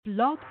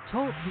Blog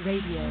Talk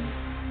Radio.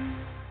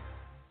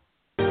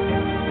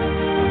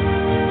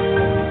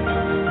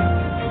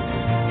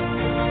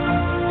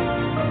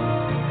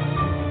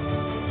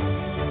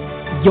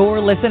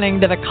 You're listening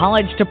to the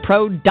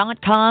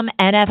College2Pro.com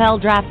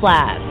NFL Draft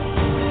Blast.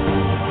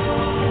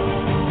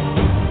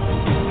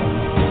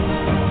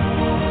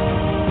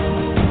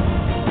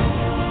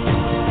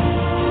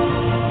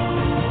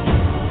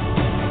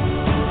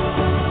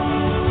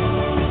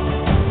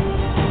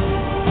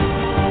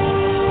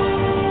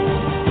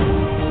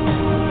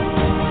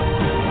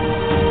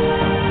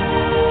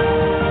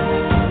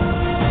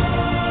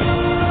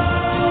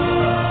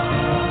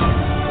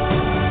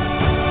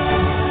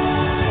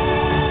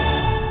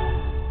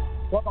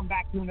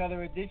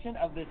 Another edition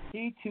of the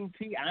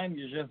C2P. I'm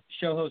your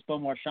show host, Bo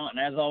Marchionte, and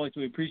as always,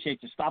 we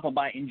appreciate you stopping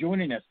by and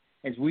joining us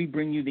as we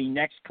bring you the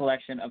next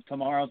collection of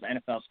tomorrow's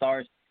NFL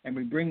stars, and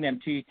we bring them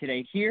to you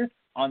today here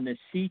on the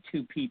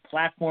C2P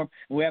platform.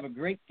 We have a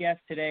great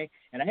guest today,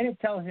 and I didn't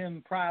tell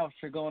him prior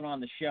to going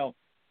on the show,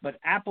 but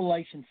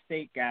Appalachian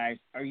State guys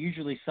are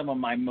usually some of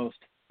my most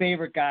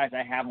favorite guys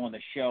I have on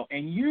the show,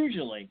 and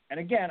usually, and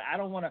again, I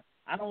don't want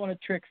to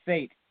trick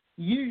fate.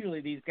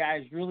 Usually these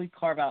guys really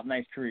carve out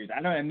nice careers. I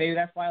don't know, maybe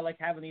that's why I like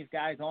having these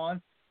guys on,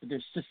 but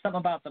there's just something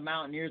about the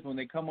Mountaineers when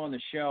they come on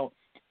the show,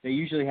 they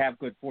usually have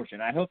good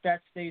fortune. I hope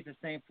that stays the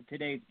same for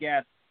today's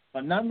guest.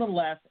 But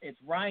nonetheless, it's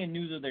Ryan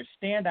Neuzil, their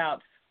standout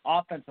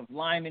offensive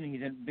lineman.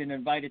 He's been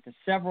invited to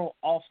several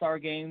All-Star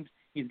games.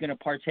 He's going to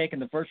partake in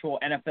the virtual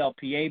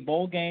NFLPA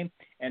Bowl game.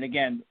 And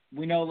again,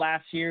 we know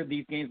last year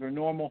these games were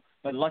normal,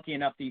 but lucky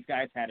enough these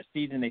guys had a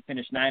season. They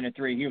finished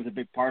 9-3. He was a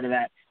big part of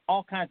that.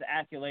 All kinds of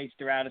accolades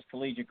throughout his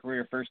collegiate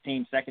career, first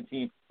team, second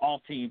team,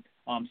 all team,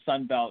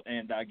 Sun Belt,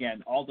 and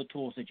again, all the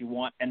tools that you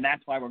want. And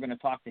that's why we're going to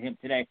talk to him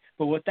today.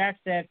 But with that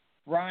said,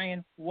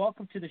 Ryan,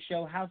 welcome to the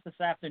show. How's this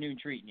afternoon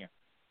treating you?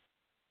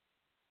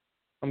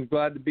 I'm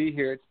glad to be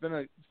here.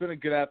 It's been a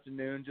good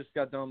afternoon. Just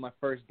got done with my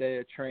first day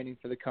of training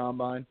for the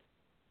combine,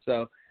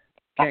 so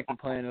can't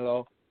complain at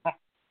all.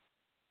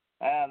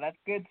 That's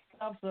good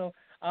stuff. So,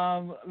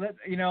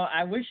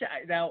 I wish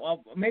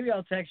maybe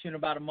I'll text you in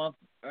about a month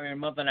or a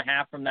month and a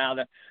half from now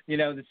to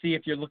see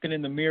if you're looking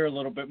in the mirror a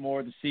little bit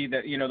more to see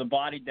the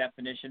body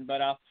definition.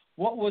 But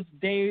what was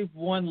day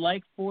one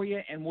like for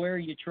you, and where are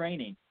you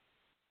training?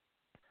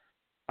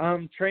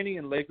 I'm training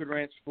in Lakewood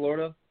Ranch,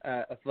 Florida,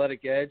 at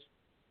Athletic Edge.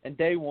 And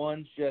day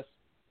one's just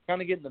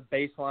kind of getting the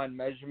baseline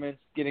measurements,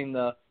 getting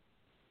the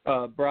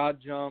broad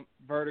jump,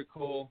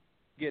 vertical,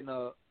 getting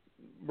a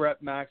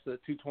rep max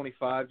at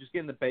 225, just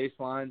getting the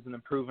baselines and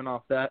improving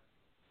off that.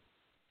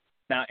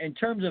 Now, in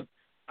terms of,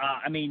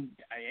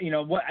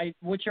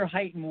 what's your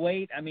height and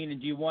weight? I mean,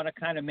 do you want to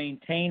kind of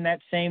maintain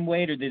that same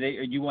weight, or do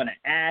you want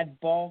to add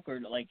bulk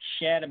or like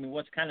shed? I mean,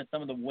 what's kind of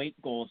some of the weight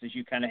goals as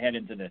you kind of head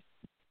into this?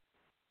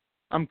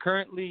 I'm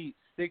currently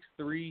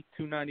 6'3",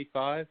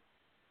 295.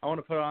 I want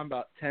to put on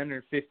about 10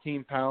 or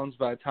 15 pounds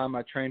by the time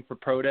I train for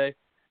Pro Day,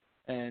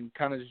 and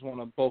kind of just want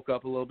to bulk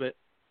up a little bit.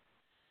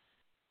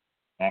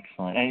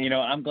 Excellent. And,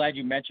 I'm glad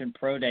you mentioned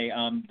Pro Day.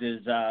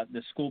 Does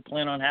the school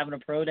plan on having a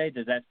Pro Day?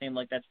 Does that seem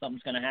like that's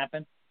something's going to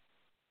happen?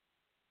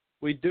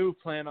 We do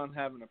plan on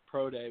having a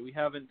Pro Day. We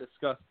haven't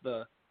discussed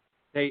the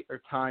date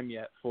or time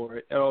yet for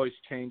it. It always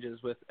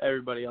changes with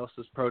everybody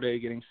else's Pro Day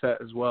getting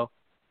set as well.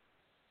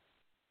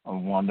 Oh,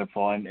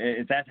 wonderful. And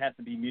that has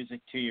to be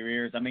music to your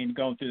ears. I mean,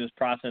 going through this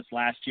process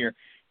last year,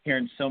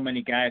 hearing so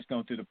many guys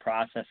going through the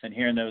process and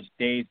hearing those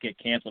days get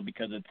canceled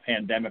because of the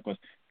pandemic was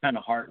kind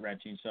of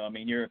heart-wrenching. So, I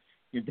mean, you're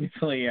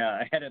definitely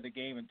ahead of the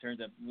game in terms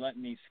of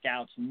letting these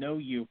scouts know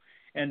you.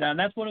 And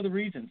that's one of the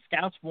reasons.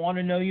 Scouts want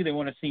to know you. They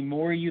want to see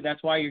more of you.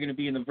 That's why you're going to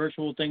be in the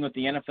virtual thing with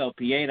the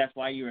NFLPA. That's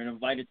why you were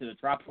invited to the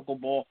Tropical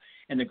Bowl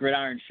and the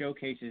Gridiron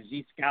Showcases.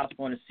 These scouts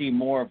want to see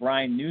more of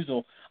Ryan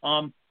Neuzil.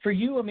 For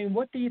you, I mean,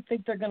 what do you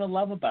think they're going to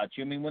love about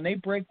you? I mean, when they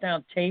break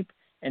down tape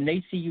and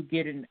they see you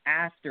getting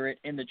after it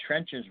in the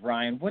trenches,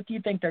 Ryan, what do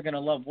you think they're going to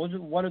love?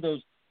 What are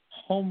those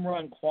home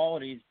run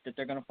qualities that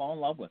they're going to fall in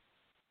love with?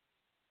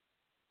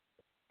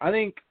 I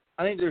think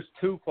there's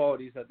two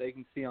qualities that they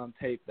can see on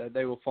tape that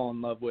they will fall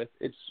in love with.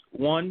 It's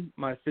one,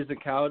 my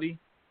physicality.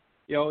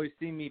 You always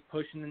see me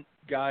pushing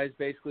guys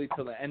basically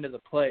till the end of the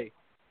play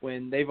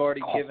when they've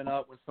already given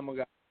up, when someone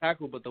got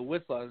tackled, but the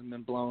whistle hasn't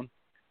been blown.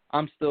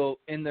 I'm still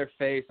in their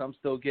face. I'm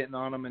still getting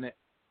on them, and it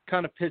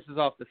kind of pisses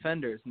off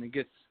defenders, and it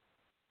gets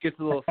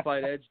a little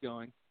slight edge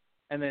going.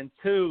 And then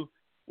two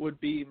would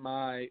be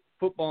my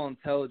football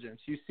intelligence.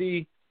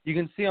 You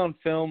can see on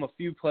film a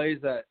few plays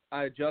that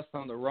I adjust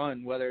on the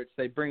run, whether it's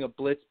they bring a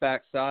blitz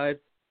backside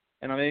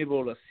and I'm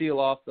able to seal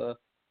off the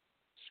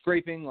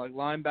scraping, like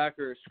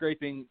linebacker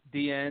scraping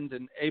D end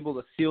and able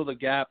to seal the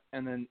gap,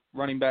 and then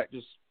running back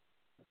just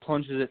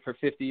plunges it for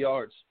 50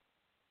 yards.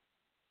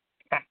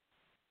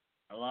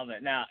 I love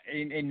it. Now,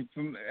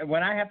 from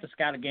when I have to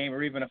scout a game,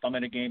 or even if I'm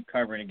in a game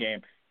covering a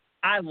game,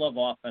 I love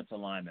offensive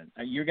linemen.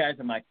 You guys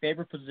are my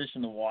favorite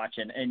position to watch,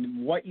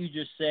 and what you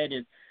just said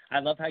is, I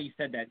love how you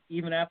said that.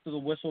 Even after the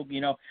whistle,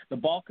 the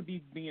ball could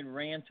be being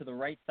ran to the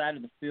right side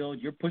of the field.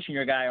 You're pushing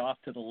your guy off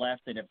to the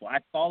left, and if I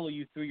follow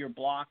you through your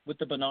block with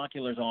the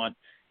binoculars on,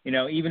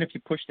 even if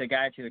you push the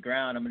guy to the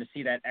ground, I'm going to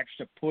see that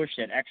extra push,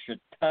 that extra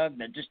tug,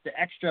 that just the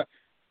extra,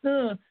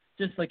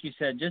 just like you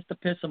said, just to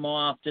piss him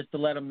off, just to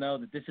let him know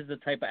that this is the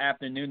type of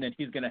afternoon that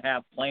he's going to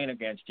have playing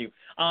against you.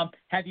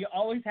 Have you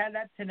always had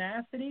that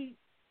tenacity?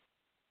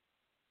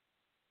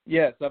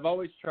 Yes, I've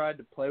always tried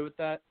to play with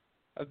that.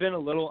 I've been a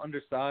little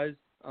undersized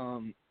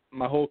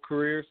my whole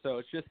career, so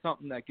it's just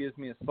something that gives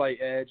me a slight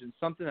edge and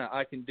something that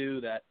I can do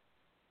that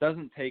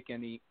doesn't take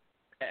any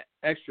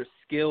extra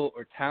skill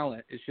or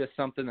talent. It's just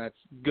something that's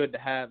good to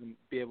have and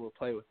be able to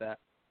play with that.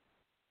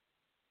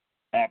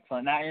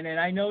 Excellent. Now, and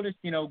I noticed,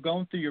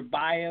 going through your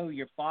bio,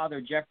 your father,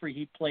 Jeffrey,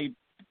 he played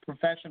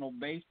professional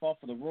baseball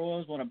for the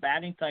Royals, won a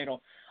batting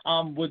title.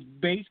 Was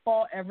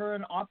baseball ever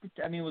an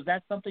opportunity? I mean, was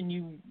that something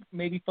you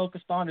maybe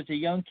focused on as a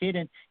young kid?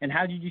 And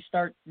how did you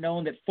start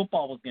knowing that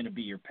football was going to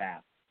be your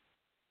path?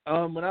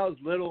 When I was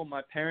little,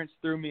 my parents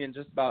threw me in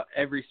just about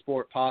every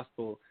sport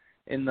possible.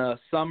 In the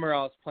summer,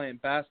 I was playing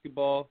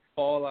basketball.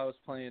 Fall, I was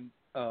playing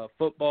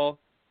football.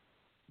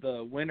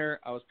 The winter,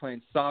 I was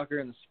playing soccer.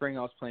 In the spring,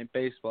 I was playing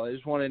baseball. I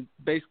just wanted to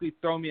basically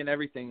throw me in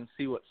everything and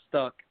see what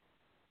stuck.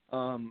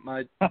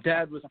 My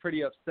dad was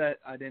pretty upset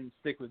I didn't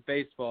stick with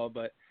baseball,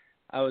 but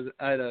I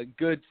had a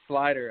good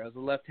slider. I was a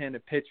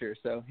left-handed pitcher,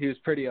 so he was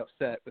pretty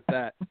upset with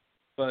that.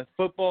 But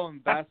football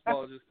and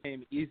basketball just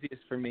came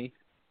easiest for me,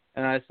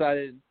 and I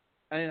decided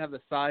I didn't have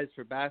the size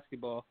for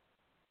basketball,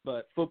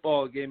 but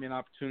football gave me an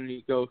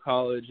opportunity to go to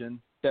college and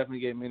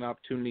definitely gave me an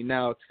opportunity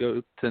now to go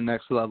to the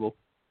next level.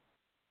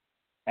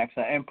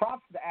 Excellent. And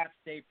props to the App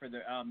State for the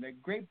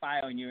great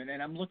bio on you.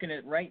 And I'm looking at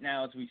it right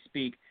now as we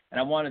speak, and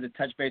I wanted to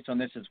touch base on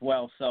this as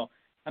well. So,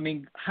 I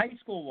mean, high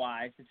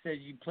school-wise, it says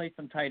you played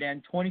some tight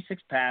end,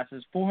 26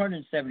 passes,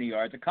 470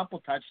 yards, a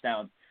couple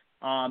touchdowns.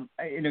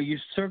 You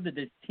served as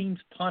the team's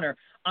punter.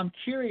 I'm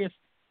curious,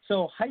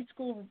 so high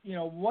school,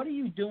 what are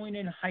you doing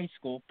in high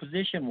school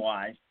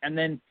position-wise? And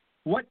then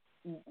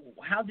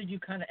how did you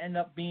kind of end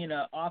up being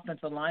an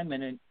offensive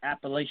lineman in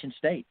Appalachian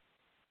State?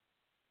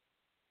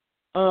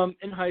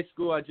 In high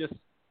school, I just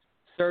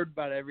served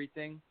about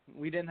everything.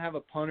 We didn't have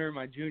a punter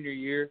my junior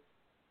year,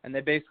 and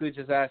they basically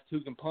just asked who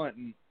can punt.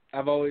 And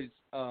I've always,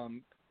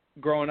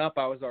 growing up,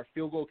 I was our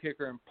field goal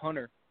kicker and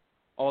punter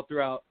all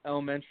throughout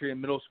elementary and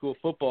middle school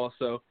football.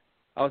 So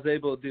I was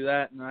able to do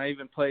that, and I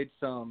even played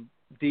some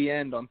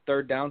D-end on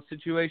third down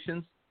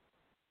situations.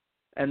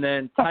 And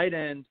then tight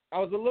end, I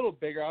was a little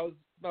bigger. I was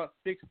about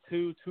 6'2",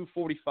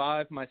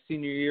 245 my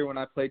senior year when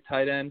I played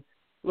tight end,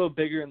 a little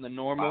bigger than the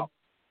normal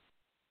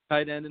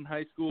tight end in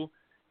high school.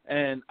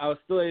 And I was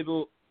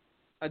still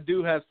I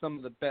do have some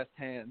of the best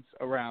hands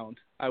around.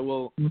 I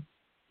will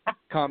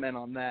comment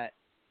on that.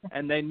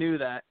 And they knew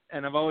that.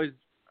 And I've always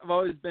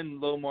been a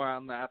little more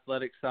on the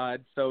athletic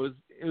side. So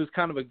it was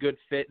kind of a good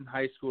fit in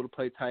high school to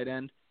play tight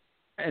end.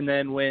 And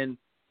then when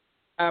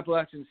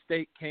Appalachian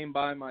State came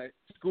by my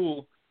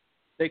school,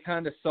 they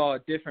kind of saw a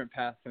different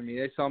path for me.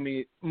 They saw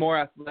me more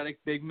athletic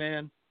big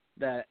man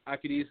that I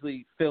could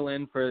easily fill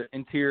in for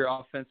interior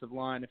offensive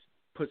line if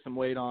put some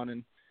weight on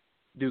and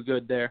do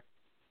good there.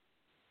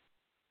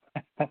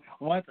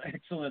 Well, that's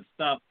excellent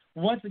stuff.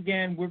 Once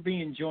again, we're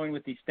being joined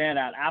with the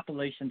standout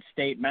Appalachian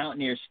State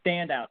Mountaineers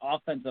standout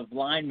offensive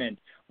lineman,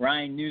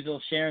 Ryan Neuzil,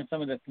 sharing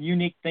some of the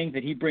unique things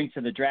that he brings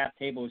to the draft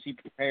table as he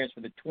prepares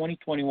for the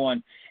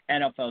 2021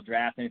 NFL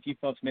Draft. And if you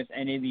folks miss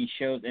any of these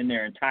shows in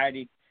their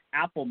entirety,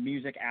 Apple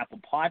Music, Apple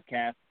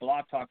Podcasts,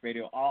 Blog Talk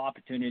Radio, all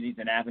opportunities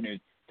and avenues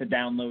to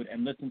download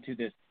and listen to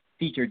this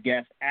featured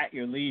guest at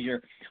your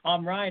leisure.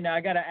 Ryan, now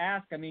I got to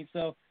ask,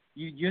 so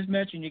you just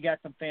mentioned you got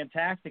some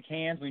fantastic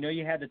hands. We know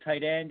you had the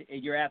tight end.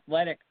 You're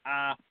athletic.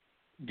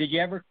 Did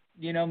you ever,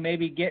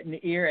 maybe get in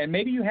the ear, and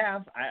maybe you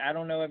have, I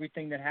don't know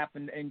everything that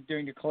happened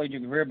during your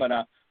collegiate career, but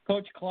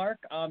Coach Clark,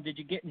 did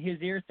you get in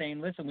his ear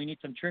saying, listen, we need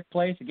some trick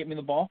plays to get me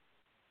the ball?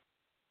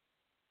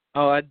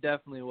 Oh, I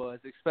definitely was,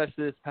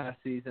 especially this past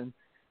season.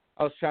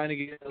 I was trying to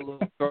get a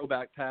little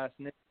throwback pass,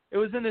 and it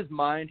was in his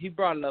mind. He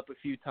brought it up a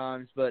few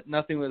times, but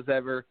nothing was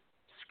ever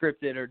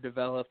scripted or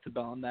developed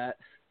on that.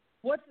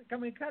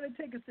 Kind of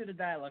take us through the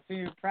dialogue. So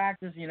you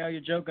practice,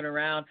 you're joking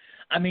around.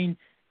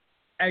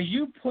 As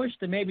you push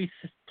to maybe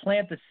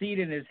plant the seed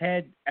in his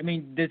head,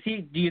 do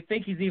you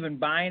think he's even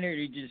buying it, or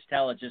do you just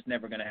tell it's just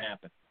never going to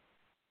happen?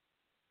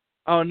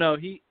 Oh, no,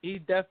 he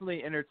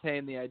definitely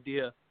entertained the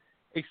idea,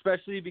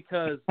 especially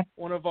because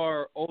one of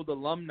our old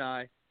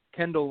alumni,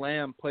 Kendall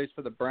Lamb, plays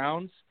for the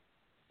Browns.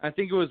 I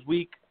think it was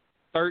week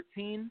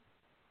 13.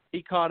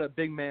 He caught a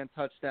big man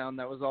touchdown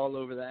that was all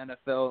over the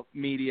NFL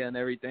media and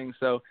everything.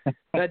 So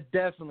that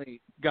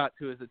definitely got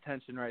to his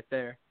attention right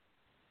there.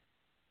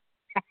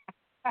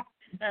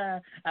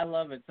 I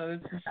love it. So this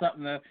is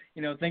something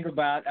to, think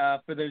about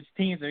for those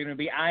teams that are going to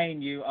be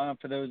eyeing you,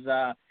 for those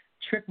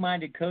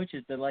trick-minded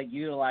coaches that like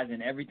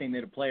utilizing everything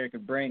that a player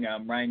could bring.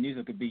 Ryan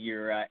Neuzil could be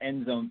your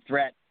end zone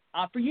threat.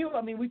 For you,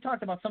 we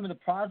talked about some of the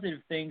positive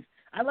things.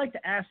 I like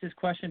to ask this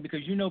question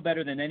because you know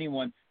better than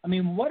anyone.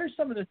 What are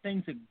some of the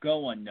things that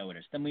go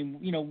unnoticed?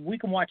 We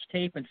can watch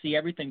tape and see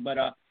everything, but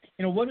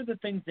what are the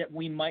things that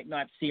we might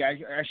not see?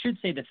 I should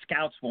say the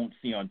scouts won't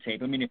see on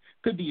tape. I mean, it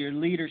could be your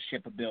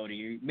leadership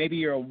ability. Maybe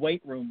you're a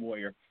weight room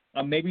warrior.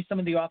 Maybe some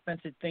of the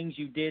offensive things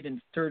you did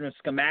in certain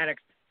schematics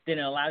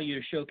didn't allow you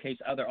to showcase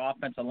other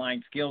offensive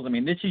line skills. I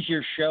mean, this is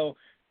your show.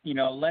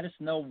 Let us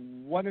know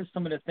what are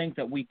some of the things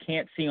that we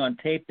can't see on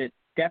tape that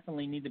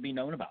definitely need to be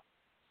known about.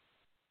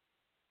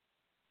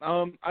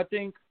 I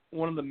think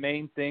one of the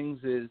main things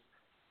is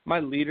my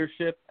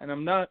leadership, and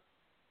I'm not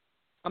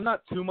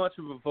too much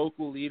of a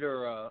vocal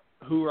leader or a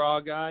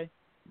hoorah guy,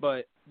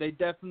 but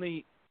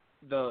the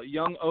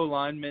young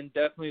O-linemen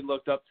definitely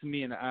looked up to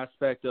me in the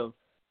aspect of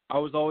I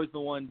was always the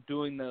one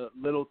doing the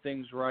little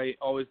things right,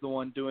 always the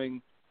one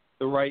doing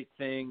the right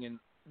thing, and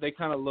they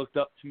kind of looked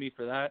up to me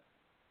for that.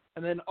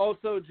 And then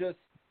also just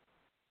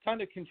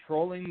kind of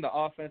controlling the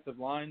offensive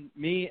line.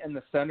 Me and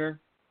the center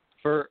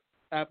for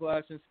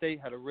Appalachian State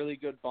had a really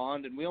good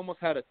bond, and we almost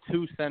had a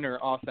two-center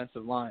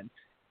offensive line.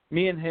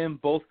 Me and him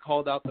both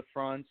called out the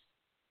fronts.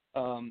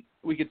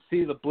 We could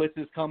see the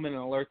blitzes coming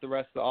and alert the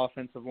rest of the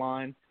offensive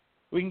line.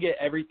 We can get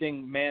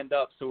everything manned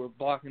up so we're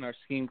blocking our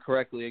scheme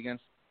correctly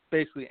against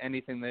basically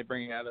anything they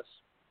bring at us.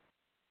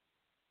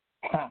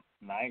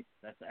 Nice.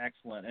 That's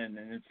excellent. And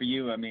for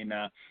you, I mean,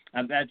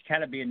 that's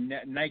kind of be a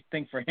nice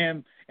thing for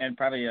him and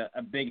probably a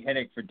big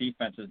headache for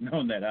defenses,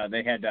 knowing that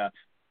they had,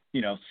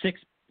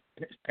 6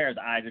 pairs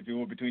of eyes, if you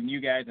will, between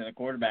you guys and the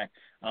quarterback,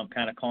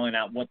 kind of calling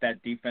out what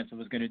that defense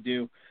was going to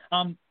do.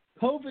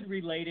 COVID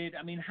related,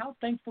 I mean, how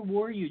thankful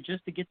were you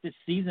just to get this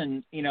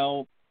season,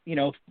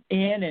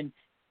 in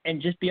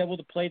and just be able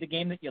to play the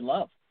game that you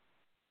love?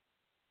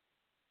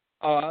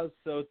 Oh, I was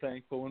so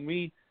thankful. When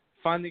we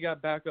finally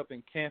got back up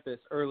in campus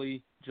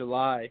early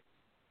July,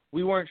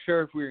 we weren't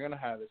sure if we were going to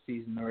have a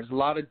season. There was a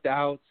lot of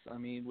doubts. I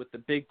mean, with the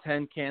Big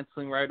Ten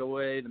canceling right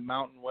away, the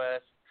Mountain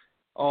West,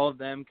 all of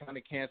them kind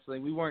of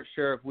canceling, we weren't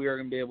sure if we were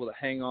going to be able to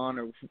hang on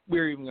or if we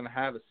were even going to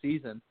have a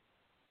season.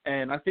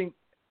 And I think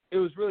it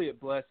was really a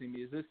blessing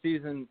because this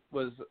season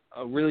was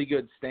a really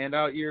good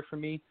standout year for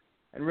me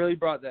and really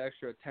brought the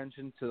extra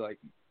attention to,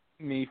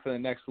 me for the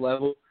next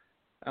level.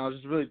 And I was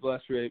just really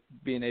blessed for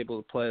being able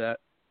to play that.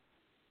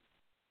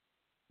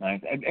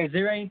 Nice. Is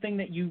there anything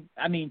that you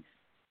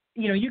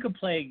can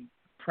play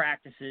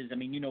practices. I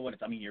mean, you know what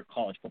it's – I mean, you're a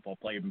college football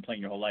player. You've been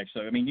playing your whole life.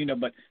 So, I mean,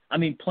 but,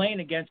 playing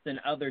against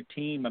another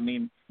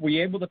team, were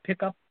you able to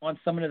pick up on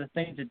some of the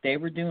things that they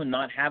were doing,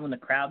 not having the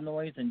crowd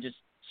noise and just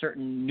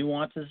certain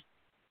nuances?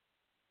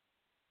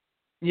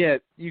 Yeah,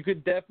 you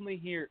could definitely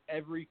hear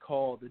every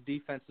call the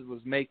defenses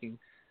was making.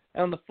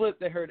 And on the flip,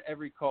 they heard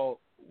every call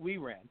we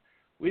ran.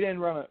 We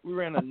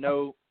ran a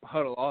no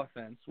huddle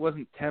offense. It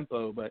wasn't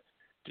tempo, but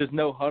just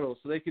no huddle.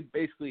 So they could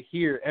basically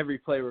hear every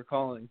play we're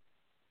calling.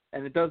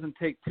 And it doesn't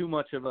take too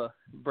much of a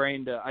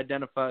brain to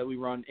identify that we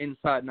run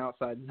inside and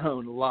outside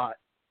zone a lot.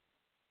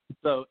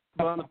 So,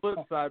 but on the flip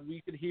side,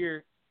 we could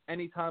hear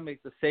anytime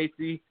it's the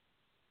safety.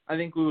 I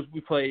think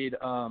we played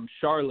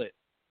Charlotte.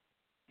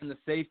 And the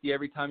safety,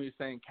 every time he was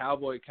saying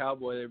cowboy,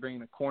 cowboy, they're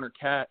bringing a corner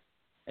cat.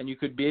 And you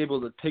could be able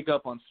to pick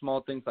up on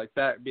small things like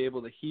that, be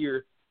able to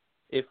hear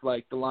if,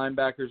 the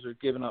linebackers are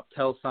giving up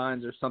tell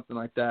signs or something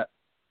like that.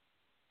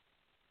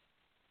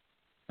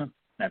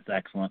 That's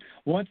excellent.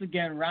 Once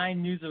again,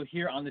 Ryan Neuzil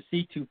here on the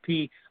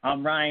C2P.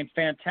 Ryan,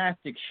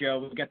 fantastic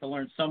show. We got to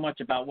learn so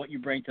much about what you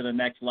bring to the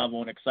next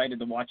level and excited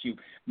to watch you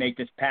make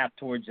this path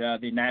towards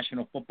the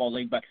National Football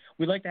League. But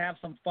we'd like to have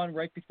some fun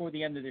right before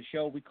the end of the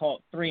show. We call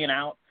it 3 and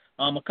Out.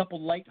 A couple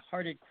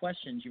light-hearted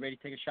questions. You ready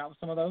to take a shot with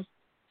some of those?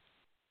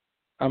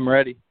 I'm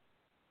ready.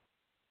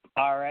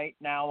 All right.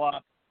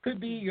 Now, could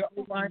be your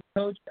O-line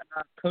coach,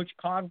 Coach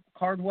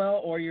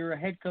Cardwell, or your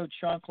head coach,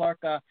 Sean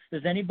Clark.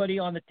 Does anybody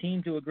on the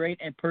team do a great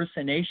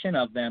impersonation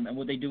of them, and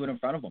would they do it in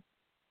front of them?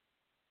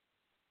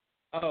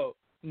 Oh,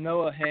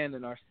 Noah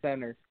Handon, our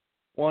center,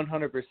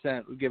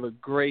 100% would give a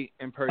great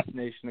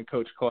impersonation of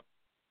Coach Clark.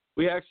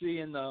 We actually,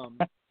 in the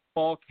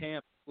fall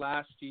camp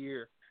last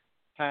year,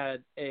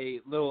 had a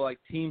little,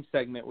 team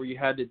segment where you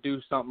had to do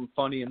something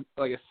funny, and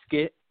like a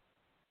skit,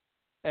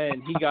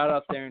 and he got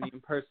up there and he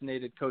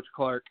impersonated Coach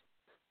Clark.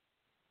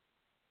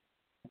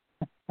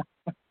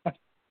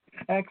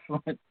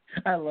 Excellent.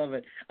 I love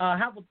it.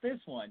 How about this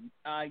one?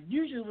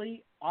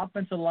 Usually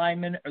offensive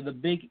linemen are the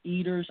big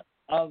eaters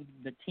of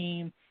the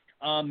team.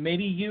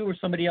 Maybe you or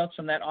somebody else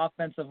from that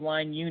offensive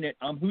line unit.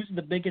 Who's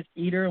the biggest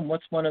eater, and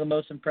what's one of the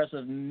most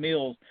impressive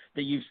meals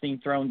that you've seen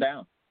thrown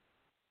down?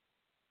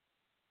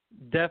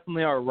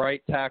 Definitely our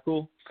right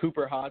tackle,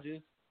 Cooper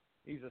Hodges.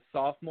 He's a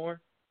sophomore.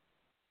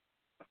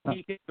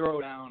 He can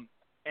throw down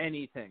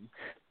anything,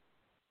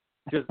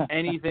 just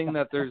anything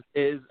that there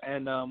is.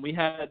 And we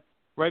had,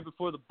 right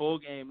before the bowl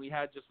game, we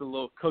had just a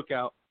little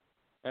cookout.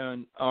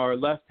 And our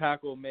left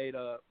tackle made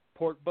a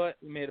pork butt.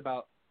 We made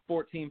about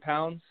 14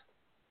 pounds.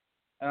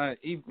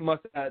 He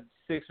must have had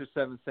 6 or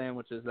 7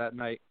 sandwiches that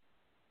night.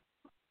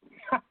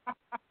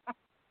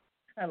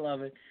 I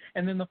love it.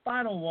 And then the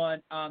final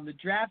one, the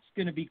draft's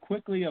going to be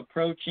quickly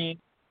approaching.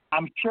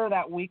 I'm sure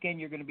that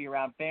weekend you're going to be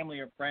around family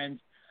or friends.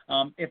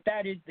 If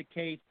that is the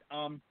case,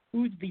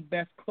 who's the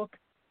best cook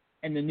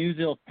and the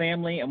Neuzil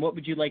family, and what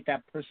would you like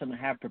that person to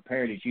have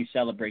prepared as you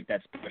celebrate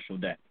that special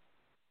day?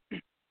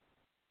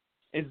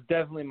 It's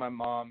definitely my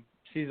mom.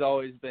 She's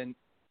always been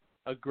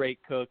a great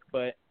cook,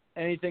 but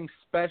anything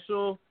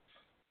special,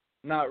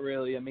 not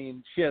really. I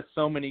mean, she has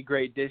so many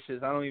great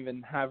dishes. I don't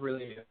even have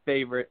really a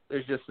favorite.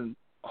 There's just a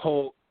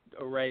whole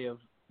array of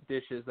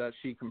dishes that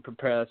she can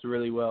prepare us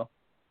really well.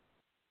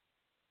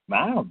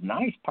 Wow,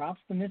 nice.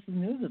 Props to Mrs.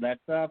 Neuzil. That's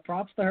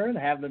props to her to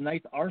have the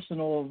nice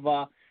arsenal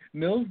of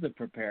meals to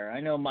prepare. I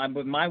know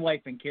with my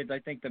wife and kids, I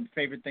think the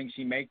favorite thing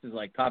she makes is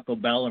like Taco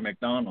Bell or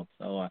McDonald's.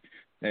 So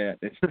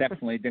it's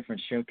definitely a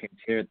different showcase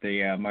here at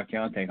the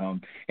Marchionte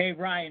home. Hey,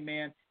 Ryan,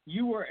 man,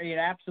 you were an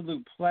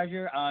absolute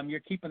pleasure. You're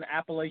keeping the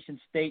Appalachian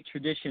State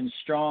tradition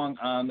strong.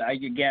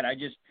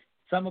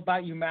 Some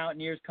about you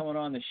Mountaineers coming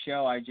on the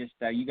show,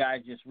 you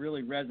guys just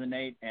really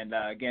resonate. And,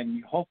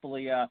 again,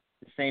 hopefully the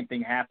same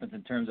thing happens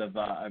in terms of,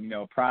 a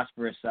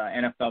prosperous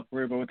NFL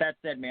career. But with that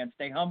said, man,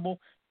 stay humble,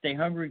 stay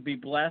hungry, be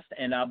blessed,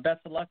 and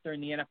best of luck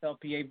during the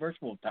NFLPA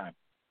virtual time.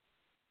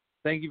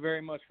 Thank you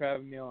very much for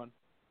having me on.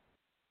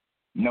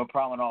 No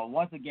problem at all.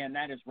 Once again,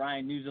 that is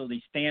Ryan Neuzil,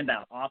 the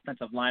standout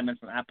offensive lineman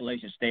from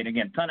Appalachian State.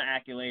 Again, ton of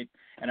accolades,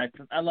 and I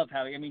love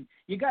how you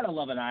got to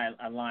love a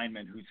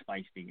lineman who's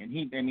feisty, and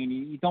you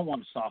don't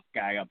want a soft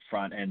guy up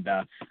front. And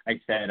I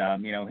said,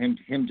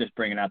 him just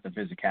bringing out the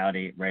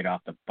physicality right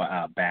off the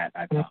bat,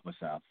 I thought was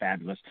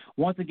fabulous.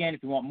 Once again,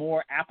 if you want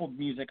more Apple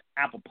Music,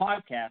 Apple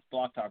Podcasts,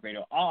 Blog Talk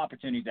Radio, all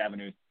opportunities,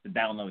 avenues to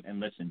download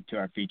and listen to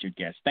our featured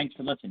guests. Thanks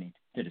for listening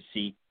to the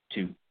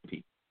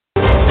C2P.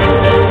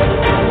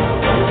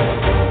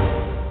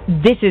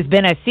 This has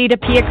been a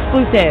C2P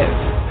exclusive.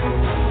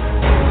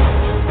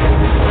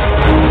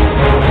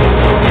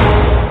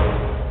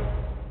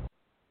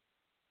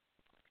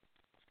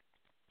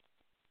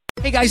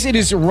 Hey guys, it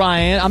is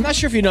Ryan. I'm not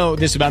sure if you know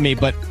this about me,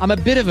 but I'm a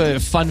bit of a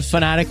fun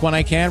fanatic when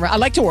I can. I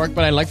like to work,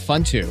 but I like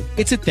fun too.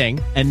 It's a thing.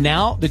 And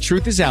now the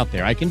truth is out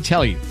there. I can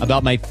tell you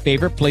about my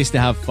favorite place to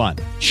have fun.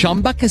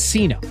 Chumba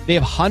Casino. They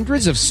have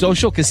hundreds of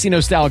social casino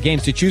style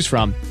games to choose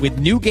from with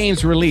new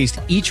games released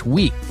each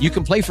week. You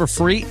can play for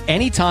free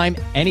anytime,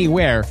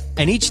 anywhere.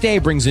 And each day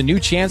brings a new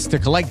chance to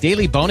collect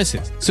daily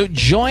bonuses. So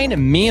join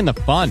me in the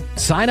fun.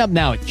 Sign up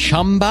now at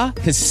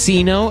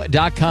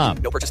ChumbaCasino.com.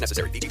 No purchase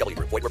necessary. VGW.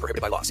 Void where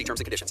prohibited by law. See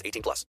terms and conditions. 18+.